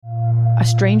a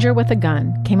stranger with a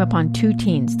gun came upon two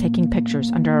teens taking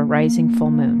pictures under a rising full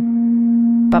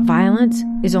moon. But violence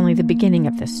is only the beginning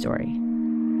of this story.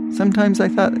 Sometimes I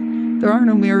thought, there are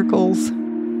no miracles.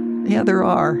 Yeah, there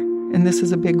are, and this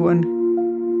is a big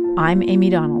one. I'm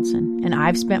Amy Donaldson, and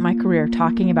I've spent my career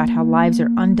talking about how lives are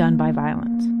undone by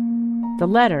violence. The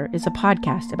Letter is a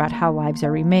podcast about how lives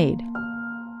are remade.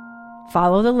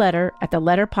 Follow The Letter at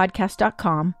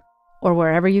theletterpodcast.com or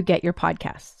wherever you get your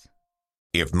podcasts.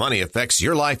 If money affects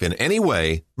your life in any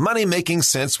way, Money Making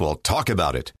Sense will talk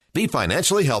about it. Be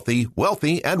financially healthy,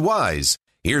 wealthy, and wise.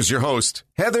 Here's your host,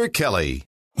 Heather Kelly.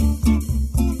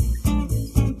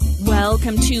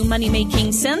 Welcome to Money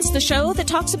Making Sense, the show that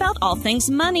talks about all things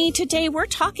money. Today we're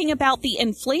talking about the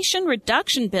Inflation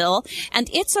Reduction Bill and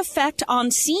its effect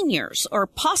on seniors, or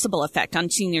possible effect on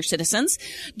senior citizens.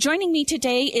 Joining me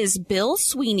today is Bill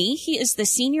Sweeney. He is the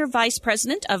Senior Vice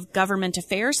President of Government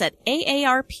Affairs at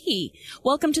AARP.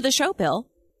 Welcome to the show, Bill.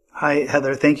 Hi,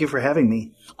 Heather. Thank you for having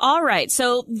me. All right.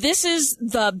 So this is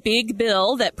the big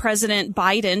bill that President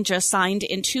Biden just signed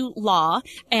into law,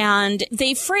 and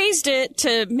they phrased it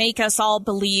to make us all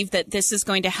believe that this is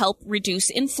going to help reduce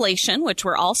inflation, which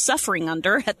we're all suffering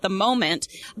under at the moment.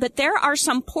 But there are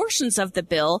some portions of the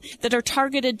bill that are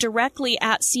targeted directly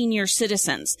at senior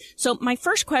citizens. So my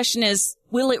first question is,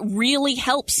 will it really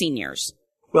help seniors?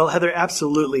 Well, Heather,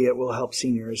 absolutely it will help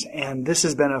seniors. And this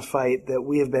has been a fight that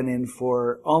we have been in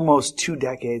for almost 2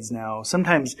 decades now.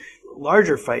 Sometimes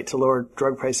larger fight to lower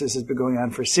drug prices has been going on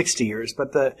for 60 years.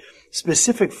 But the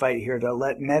specific fight here to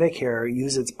let Medicare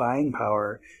use its buying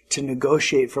power to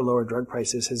negotiate for lower drug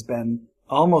prices has been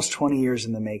almost 20 years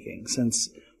in the making, since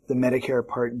the Medicare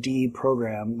Part D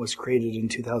program was created in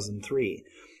 2003.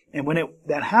 And when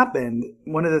that happened,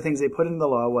 one of the things they put into the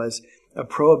law was a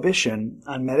prohibition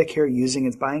on Medicare using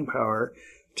its buying power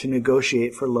to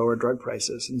negotiate for lower drug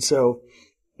prices. And so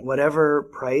whatever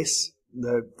price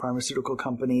the pharmaceutical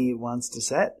company wants to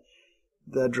set,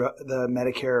 the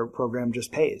Medicare program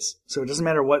just pays. So it doesn't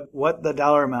matter what the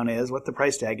dollar amount is, what the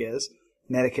price tag is,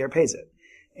 Medicare pays it.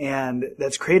 And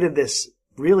that's created this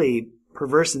really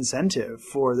perverse incentive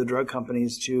for the drug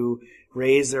companies to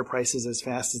raise their prices as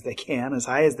fast as they can, as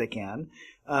high as they can,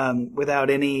 without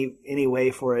any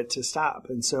way for it to stop.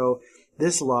 And so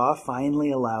this law finally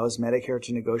allows Medicare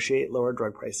to negotiate lower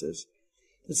drug prices.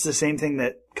 It's the same thing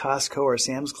that Costco or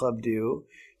Sam's Club do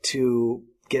to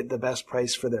get the best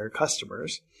price for their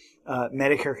customers.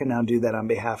 Medicare can now do that on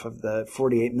behalf of the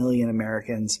 48 million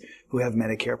Americans who have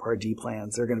Medicare Part D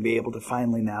plans. They're going to be able to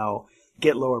finally now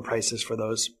get lower prices for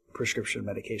those prescription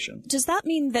medication. Does that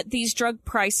mean that these drug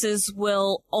prices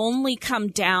will only come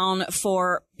down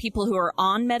for people who are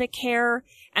on Medicare,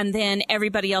 and then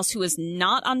everybody else who is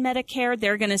not on Medicare,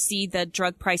 they're going to see the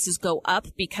drug prices go up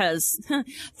because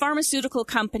pharmaceutical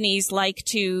companies like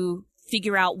to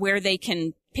figure out where they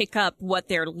can pick up what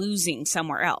they're losing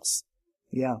somewhere else?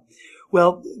 Yeah.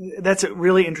 Well, that's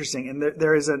really interesting. And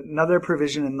there is another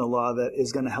provision in the law that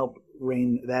is going to help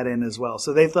rein that in as well.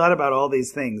 So they've thought about all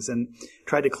these things and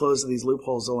tried to close these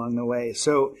loopholes along the way.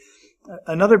 So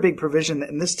another big provision,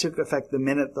 and this took effect the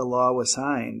minute the law was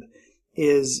signed,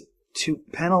 is to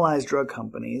penalize drug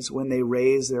companies when they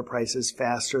raise their prices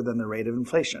faster than the rate of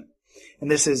inflation.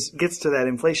 And this gets to that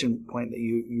inflation point that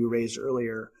you raised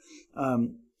earlier.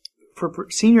 For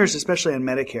seniors, especially on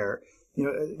Medicare,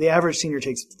 the average senior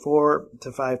takes 4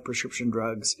 to 5 prescription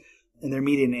drugs, and their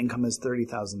median income is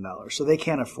 $30,000. So they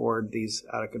can't afford these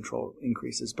out-of-control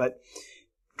increases. But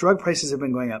drug prices have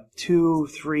been going up 2,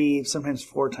 3, sometimes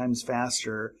 4 times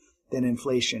faster than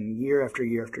inflation year after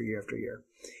year after year after year.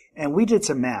 And we did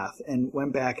some math and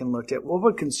went back and looked at what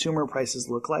would consumer prices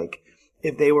look like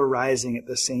if they were rising at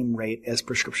the same rate as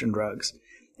prescription drugs.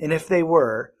 And if they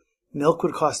were, milk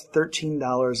would cost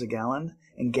 $13 a gallon,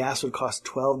 and gas would cost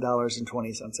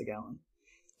 $12.20 a gallon.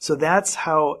 So that's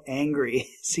how angry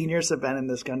seniors have been in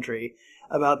this country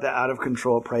about the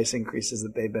out-of-control price increases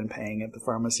that they've been paying at the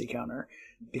pharmacy counter.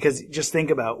 Because just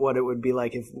think about what it would be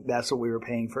like if that's what we were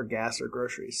paying for gas or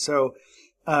groceries. So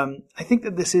I think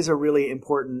that this is an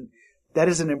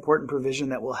important provision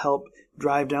that will help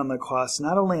drive down the costs,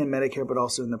 not only in Medicare, but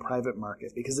also in the private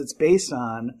market, because it's based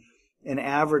on an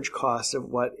average cost of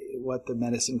what the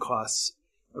medicine costs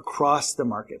across the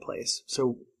marketplace.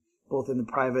 So both in the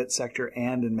private sector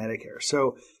and in Medicare.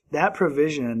 So that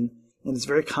provision, and it's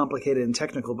very complicated and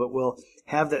technical, but will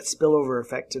have that spillover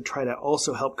effect to try to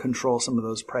also help control some of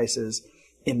those prices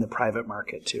in the private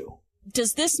market too.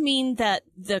 Does this mean that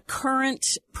the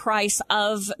current price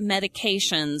of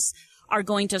medications are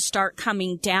going to start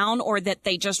coming down, or that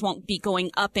they just won't be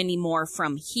going up anymore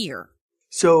from here?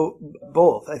 So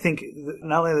both. I think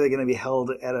not only are they going to be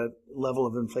held at a level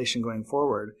of inflation going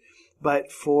forward,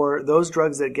 but for those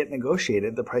drugs that get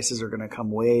negotiated, the prices are going to come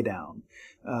way down.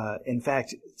 In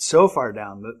fact, so far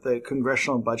down that the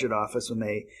Congressional Budget Office, when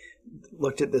they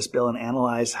looked at this bill and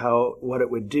analyzed what it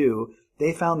would do,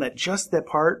 they found that just the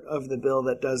part of the bill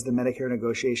that does the Medicare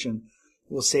negotiation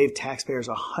will save taxpayers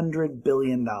 $100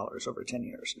 billion over 10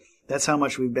 years. That's how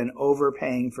much we've been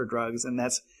overpaying for drugs, and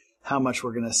that's how much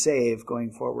we're going to save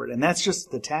going forward. And that's just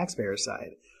the taxpayer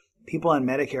side. People on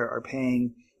Medicare are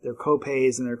paying their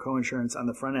co-pays and their co-insurance on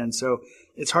the front end. So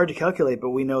it's hard to calculate, but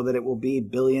we know that it will be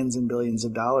billions and billions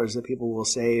of dollars that people will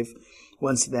save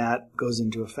once that goes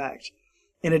into effect.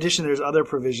 In addition, there's other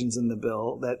provisions in the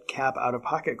bill that cap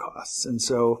out-of-pocket costs. And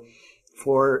so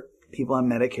for people on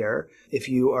Medicare, if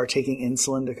you are taking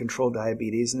insulin to control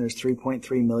diabetes, and there's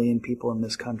 3.3 million people in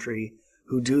this country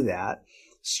who do that,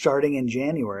 starting in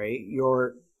January,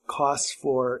 your costs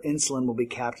for insulin will be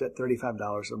capped at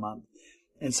 $35 a month.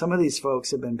 And some of these folks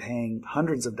have been paying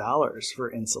hundreds of dollars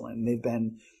for insulin. They've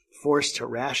been forced to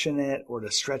ration it or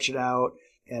to stretch it out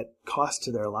at cost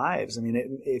to their lives. I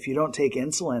mean, if you don't take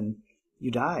insulin, you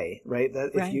die, right?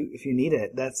 Right. If you need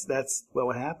it, that's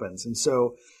what happens. And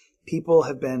so people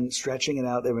have been stretching it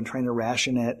out. They've been trying to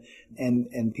ration it,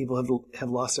 and people have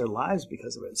lost their lives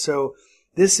because of it. So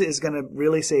this is going to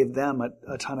really save them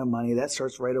a ton of money. That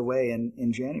starts right away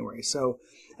in January. So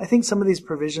I think some of these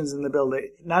provisions in the bill,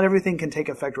 not everything can take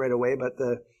effect right away, but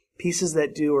the pieces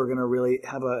that do are going to really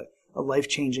have a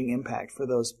life-changing impact for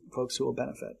those folks who will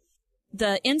benefit.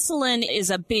 The insulin is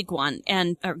a big one,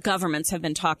 and our governments have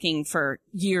been talking for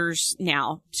years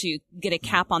now to get a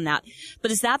cap on that.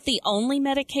 But is that the only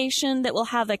medication that will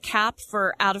have a cap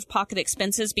for out-of-pocket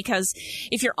expenses? Because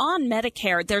if you're on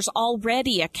Medicare, there's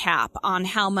already a cap on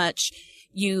how much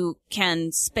you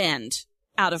can spend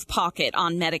out of pocket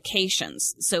on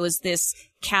medications. So is this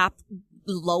cap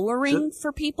lowering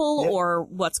for people, or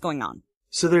what's going on?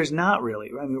 So there's not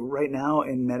really. I mean, right now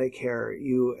in Medicare,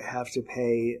 you have to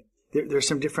pay. There's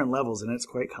some different levels, and it's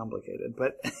quite complicated.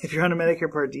 But if you're on a Medicare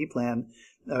Part D plan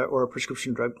or a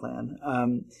prescription drug plan,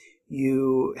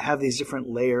 you have these different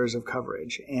layers of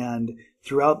coverage. And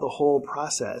throughout the whole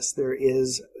process,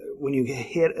 when you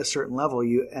hit a certain level,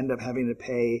 you end up having to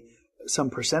pay some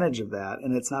percentage of that.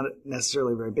 And it's not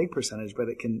necessarily a very big percentage, but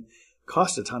it can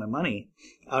cost a ton of money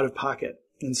out of pocket.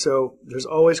 And so there's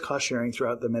always cost sharing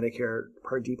throughout the Medicare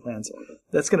Part D plans.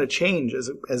 That's going to change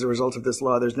as a result of this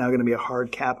law. There's now going to be a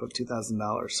hard cap of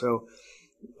 $2,000. So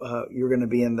you're going to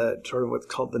be in the sort of what's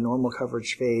called the normal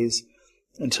coverage phase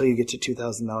until you get to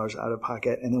 $2,000 out of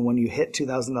pocket. And then when you hit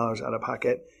 $2,000 out of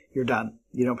pocket, you're done.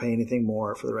 You don't pay anything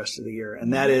more for the rest of the year.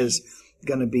 And that is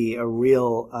going to be a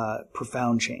real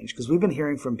profound change, because we've been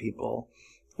hearing from people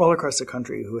all across the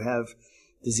country who have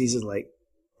diseases like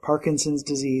Parkinson's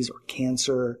disease or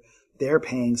cancer. They're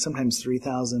paying sometimes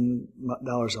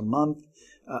 $3,000 a month,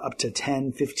 up to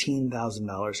 $10,000,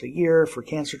 $15,000 a year for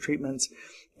cancer treatments.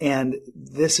 And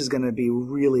this is going to be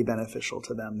really beneficial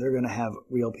to them. They're going to have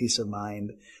real peace of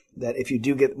mind that if you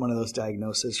do get one of those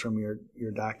diagnoses from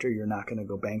your doctor, you're not going to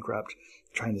go bankrupt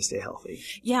trying to stay healthy.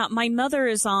 Yeah, my mother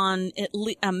is on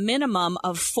a minimum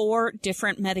of 4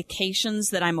 different medications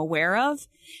that I'm aware of,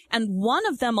 and one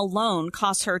of them alone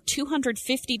costs her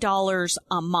 $250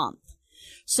 a month.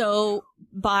 So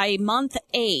by month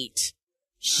 8,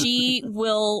 she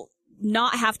will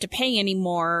not have to pay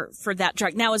anymore for that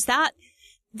drug. Now, is that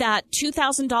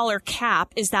 $2,000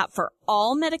 cap, is that for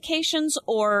all medications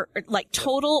or like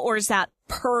total, or is that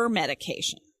per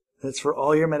medication? That's for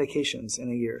all your medications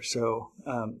in a year. So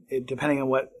depending on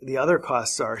what the other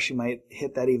costs are, she might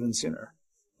hit that even sooner.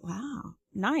 Wow.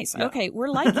 Nice. Yeah. Okay. We're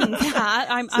liking that.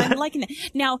 I'm liking that.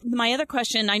 Now, my other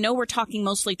question, I know we're talking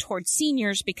mostly towards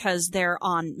seniors because they're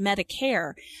on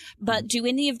Medicare, but do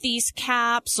any of these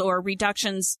caps or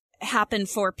reductions happen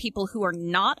for people who are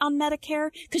not on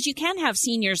Medicare? Because you can have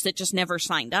seniors that just never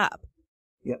signed up.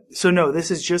 Yeah. So no, this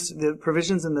is just, the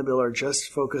provisions in the bill are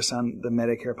just focused on the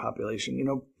Medicare population. You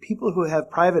know, people who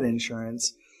have private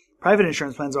insurance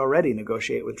plans already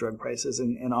negotiate with drug prices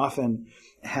and often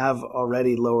have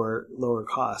already lower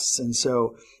costs. And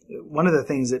so one of the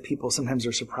things that people sometimes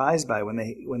are surprised by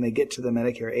when they get to the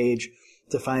Medicare age,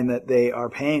 to find that they are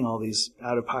paying all these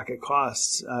out-of-pocket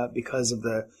costs because of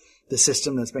the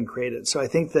system that's been created. So I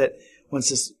think that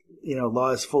once this law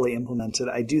is fully implemented,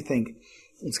 I do think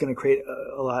it's going to create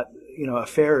a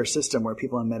fairer system where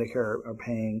people on Medicare are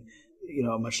paying,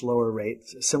 a much lower rate,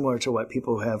 similar to what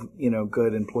people who have,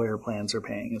 good employer plans are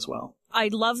paying as well. I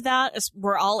love that.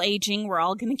 We're all aging. We're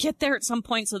all going to get there at some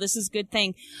point. So this is a good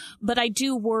thing. But I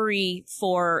do worry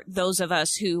for those of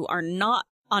us who are not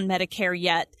on Medicare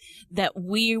yet that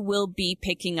we will be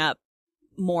picking up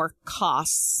more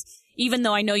costs, even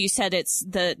though I know you said it's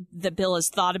the bill has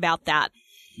thought about that.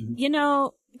 Mm-hmm. You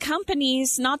know,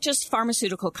 companies, not just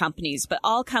pharmaceutical companies, but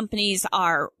all companies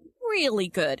are really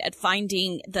good at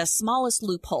finding the smallest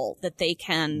loophole that they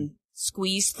can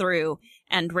squeeze through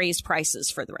and raise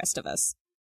prices for the rest of us.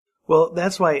 Well,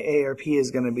 that's why AARP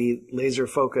is going to be laser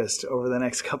focused over the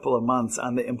next couple of months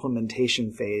on the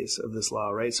implementation phase of this law,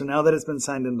 right? So now that it's been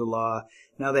signed into law,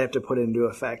 now they have to put it into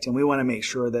effect. And we want to make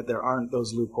sure that there aren't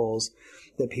those loopholes,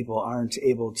 that people aren't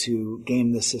able to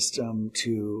game the system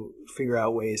to figure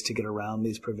out ways to get around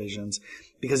these provisions,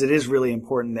 because it is really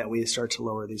important that we start to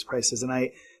lower these prices. And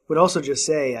I would also just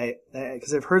say,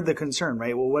 because I've heard the concern,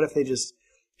 right? Well, what if they just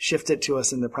shift it to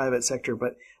us in the private sector?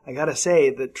 But I got to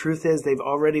say, the truth is they've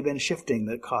already been shifting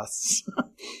the costs.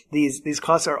 These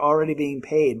costs are already being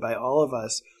paid by all of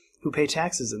us who pay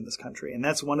taxes in this country. And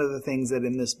that's one of the things that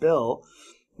in this bill,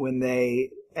 when they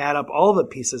add up all the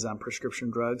pieces on prescription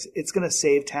drugs, it's going to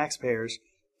save taxpayers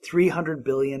 $300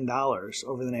 billion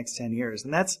over the next 10 years.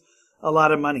 And that's a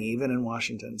lot of money, even in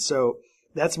Washington. So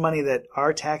that's money that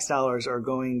our tax dollars are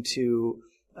going to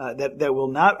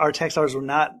our tax dollars will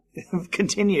not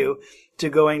continue to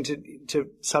going to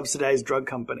subsidize drug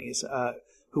companies,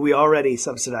 who we already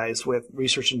subsidize with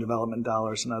research and development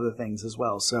dollars and other things as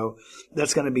well. So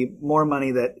that's going to be more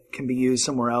money that can be used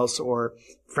somewhere else, or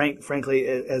frankly,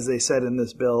 as they said in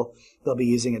this bill, they'll be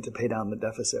using it to pay down the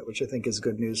deficit, which I think is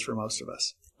good news for most of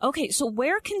us. Okay, so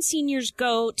where can seniors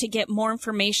go to get more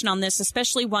information on this,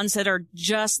 especially ones that are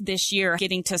just this year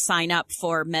getting to sign up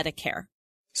for Medicare?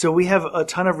 So we have a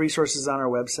ton of resources on our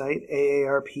website,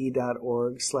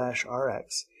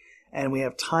 aarp.org/rx. And we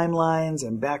have timelines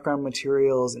and background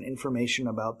materials and information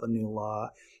about the new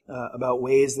law, about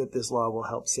ways that this law will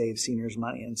help save seniors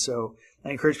money. And so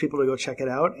I encourage people to go check it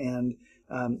out and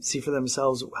see for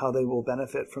themselves how they will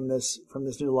benefit from this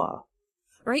new law.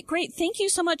 Right, great. Thank you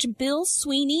so much, Bill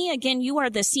Sweeney. Again, you are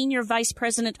the Senior Vice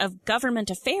President of Government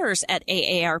Affairs at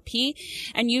AARP,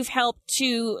 and you've helped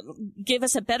to give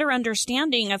us a better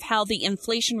understanding of how the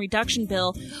Inflation Reduction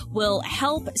Bill will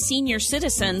help senior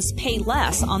citizens pay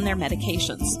less on their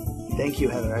medications. Thank you,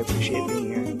 Heather. I appreciate being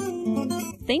here.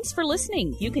 Thanks for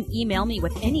listening. You can email me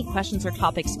with any questions or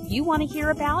topics you want to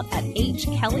hear about at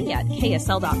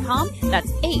hkelly@ksl.com.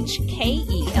 That's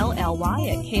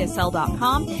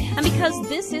HKELLY@ksl.com. And because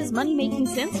this is Money Making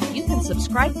Sense, you can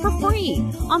subscribe for free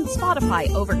on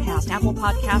Spotify, Overcast, Apple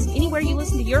Podcasts, anywhere you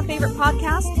listen to your favorite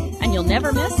podcast, and you'll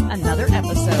never miss another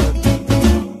episode.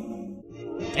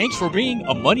 Thanks for being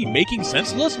a Money Making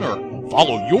Sense listener.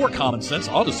 Follow your common sense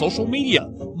onto social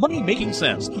media. Money Making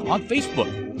Sense on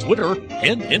Facebook, Twitter,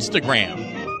 and Instagram.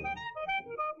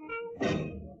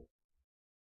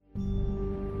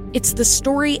 It's the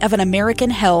story of an American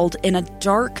held in a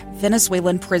dark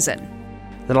Venezuelan prison.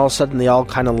 Then all of a sudden they all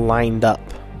kind of lined up.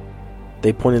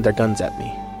 They pointed their guns at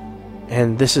me.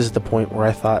 And this is the point where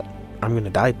I thought, I'm going to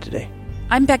die today.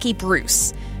 I'm Becky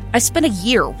Bruce. I spent a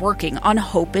year working on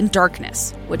Hope in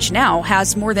Darkness, which now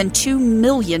has more than 2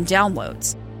 million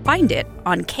downloads. Find it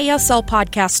on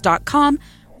kslpodcast.com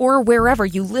or wherever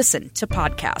you listen to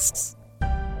podcasts.